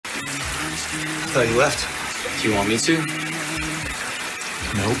I thought you left. Do you want me to?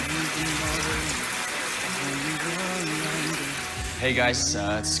 Nope. Hey guys,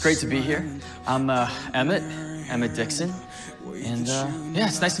 it's great to be here. I'm Emmett Dixon, and yeah,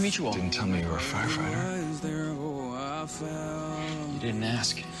 it's nice to meet you all. Didn't tell me you were a firefighter. You didn't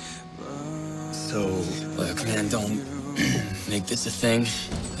ask. So, Look, man, don't make this a thing.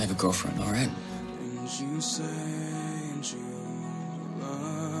 I have a girlfriend, all right?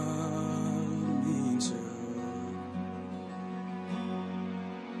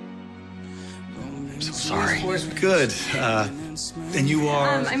 I'm so sorry. Good. And you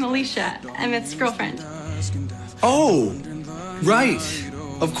are? I'm Alicia, Emmett's girlfriend. Oh, right.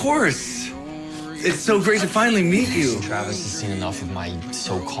 Of course. It's so great to finally meet you. Travis has seen enough of my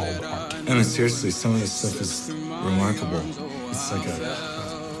so-called art. Emmett, seriously, some of this stuff is remarkable. It's like a...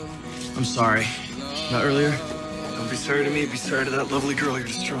 I'm sorry. Not earlier? Don't be sorry to me, be sorry to that lovely girl you're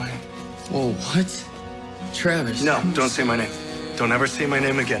destroying. Whoa, what? Travis? No, don't say my name. Don't ever say my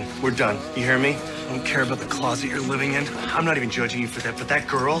name again. We're done. You hear me? I don't care about the closet you're living in. I'm not even judging you for that, but that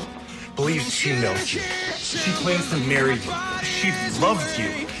girl believes she knows you. She plans to marry you. She loves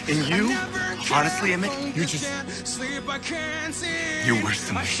you. And you, honestly, Emmett, you're just... You're worse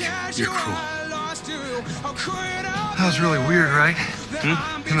than me. You're cruel. That was really weird, right?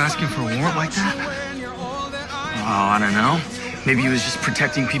 Him asking for a warrant like that? Oh, I don't know. Maybe he was just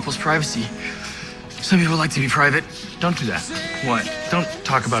protecting people's privacy. Some people like to be private. Don't do that. What? Don't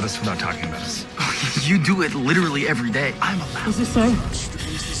talk about us without talking about us. You do it literally every day. I'm allowed. Is this so?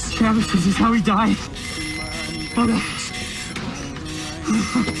 Travis, this is how he died. Okay.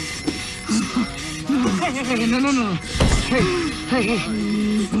 Hey, no. Hey.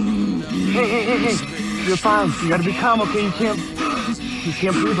 You're fine. You gotta be calm, okay? You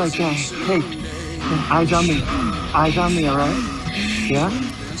can't breathe like that. Hey, eyes on me. Eyes on me, all right? Yeah?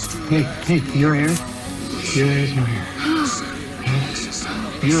 Hey, your hair. Your hair is my hair.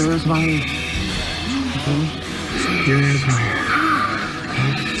 Your hair is my hair. Okay? Your hair is my hair.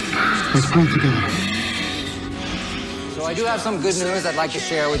 Okay? Let's play together. So I do have some good news I'd like to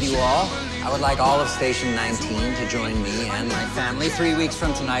share with you all. I would like all of Station 19 to join me and my family 3 weeks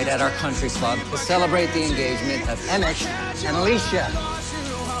from tonight at our country club to celebrate the engagement of Emmett and Alicia.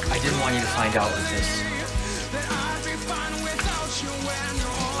 I didn't want you to find out like this.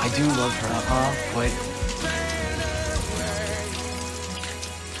 I do love her, but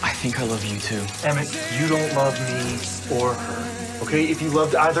I think I love you too. Emmett, you don't love me or her. Okay? If you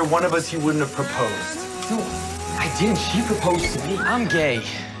loved either one of us, you wouldn't have proposed. No, I did. She proposed to me. I'm gay.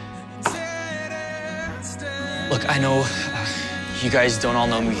 Look, I know you guys don't all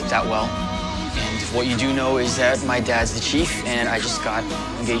know me that well. And what you do know is that my dad's the chief, and I just got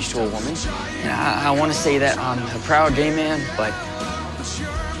engaged to a woman. And I want to say that I'm a proud gay man, but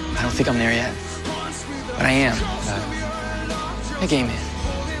I don't think I'm there yet. But I am a gay man.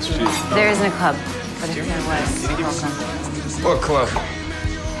 There isn't a club, but if there was, welcome. Or club.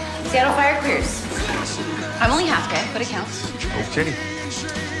 Seattle Fire Queers. I'm only half gay, but it counts. Okay.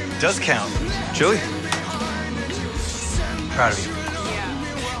 Does count. Julie? Proud of you.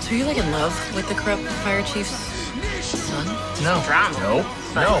 So you're like in love with the corrupt fire chief's son? No. Drama.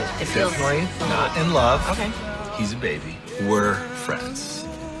 No. It feels Definitely not in love. Okay. He's a baby. We're friends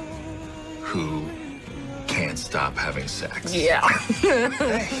who can't stop having sex. Yeah.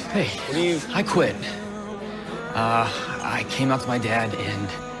 Hey, I quit. I came out to my dad and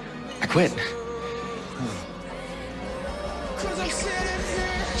I quit.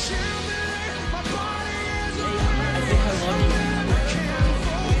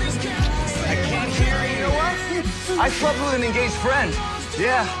 I can't hear you. You know what? I slept with an engaged friend.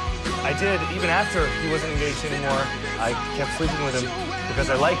 Yeah, I did. Even after he wasn't engaged anymore, I kept sleeping with him because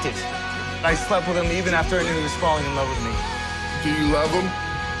I liked it. I slept with him even after I knew he was falling in love with me. Do you love him?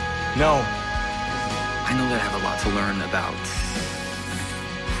 No. I know that I have a lot to learn about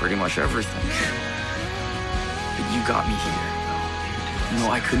pretty much everything. But you got me here. You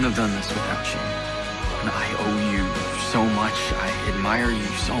know, I couldn't have done this without you. And I owe you so much. I admire you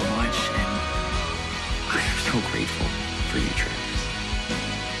so much. And I'm so grateful for you, Travis.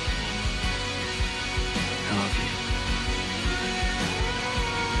 I love you.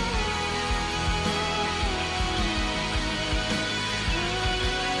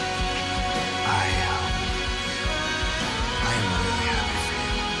 I am really happy for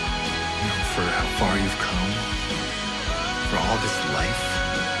you. You know, for how far you've come, for all this life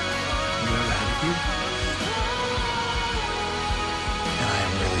you have ahead of you. And I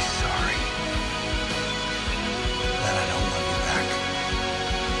am really sorry that I don't love you back.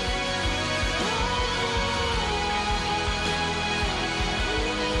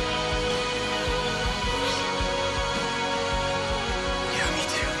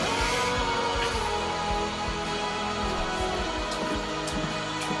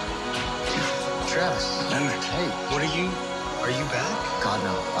 What are you back? God,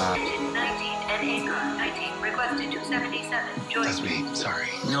 no. 19 and Acorn 19 requested 277. Join. That's me. Sorry.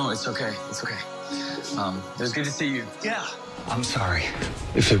 No, it's okay. It's okay. It was good to see you. Yeah. I'm sorry.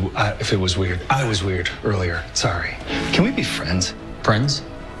 If it was weird. I was weird earlier. Sorry. Can we be friends? Friends?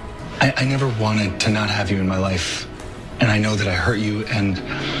 I never wanted to not have you in my life. And I know that I hurt you, and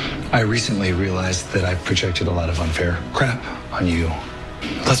I recently realized that I projected a lot of unfair crap on you.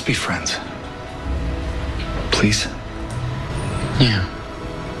 Let's be friends. Please? Yeah.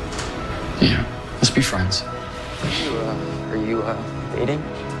 Yeah. Let's be friends. Are you dating?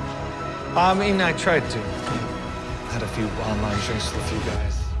 I mean, I tried to. Had a few online drinks with a few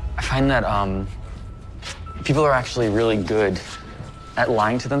guys. I find that people are actually really good at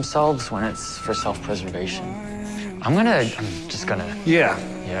lying to themselves when it's for self-preservation. I'm just gonna. Yeah.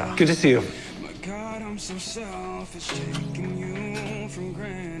 Yeah. Good to see you.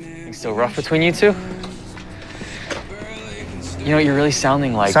 Things still rough between you two? You know, you're really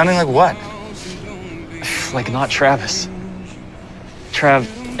sounding like... Sounding like what? Like not Travis. Trav,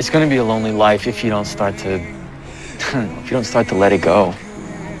 it's gonna be a lonely life if you don't start to... if you don't start to let it go.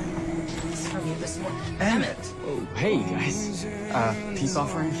 Emmett. Oh, hey, guys. Peace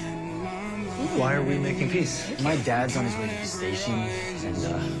offering? Why are we making peace? My dad's on his way to the station, and,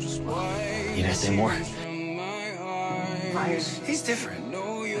 you gotta say more. He's different.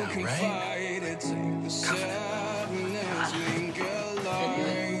 Yeah, right?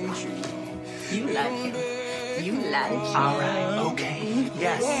 You like him. You like him. All right, okay.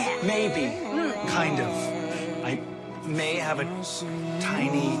 Yes, maybe. Kind of. I may have a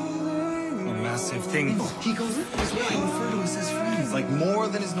tiny, massive thing. He goes this way. I refer to us as friends, like more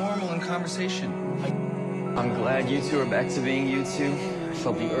than is normal in conversation. I'm glad you two are back to being you two. I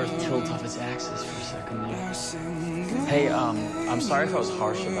felt the earth tilt off its axis for a second there. Hey, I'm sorry if I was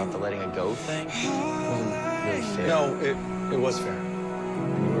harsh about the letting it go thing. It wasn't really fair. No, it was fair.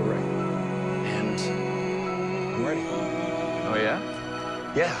 And you were right. And I'm ready. Oh, yeah?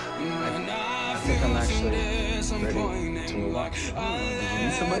 Yeah. I think I'm actually ready to move on. Did you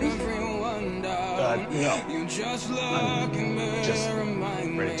need somebody? No. I'm just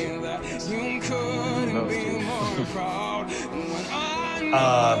ready to.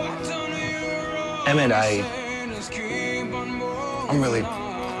 Emmett, I'm really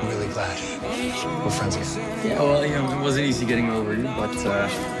glad we're friends again. Yeah, well, you know, it wasn't easy getting over you, but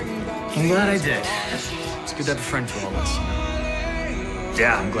I'm glad I did. It's good to have a friend for all of us, you know?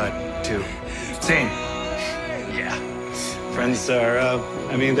 Yeah, I'm glad too. Same. Yeah. Friends are,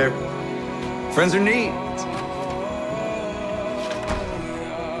 friends are neat.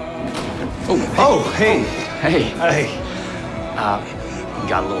 Oh, hey. hey. Hey.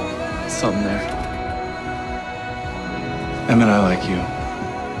 Got a little something there. Emmett, I like you.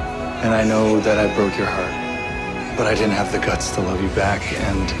 And I know that I broke your heart. But I didn't have the guts to love you back.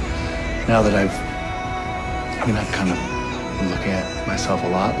 And now that I've kind of been looking at myself a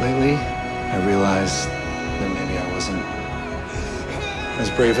lot lately, I realized that maybe I wasn't as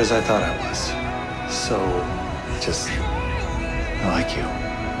brave as I thought I was. So, I like you.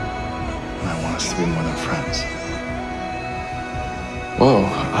 And I want us to be more than friends. Whoa,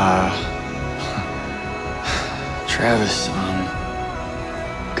 Travis,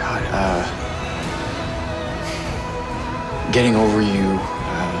 getting over you,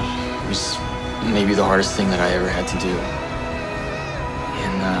 was maybe the hardest thing that I ever had to do.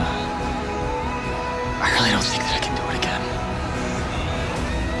 And, I really don't think that I can do it again.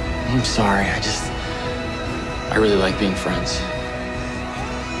 I'm sorry, I really like being friends.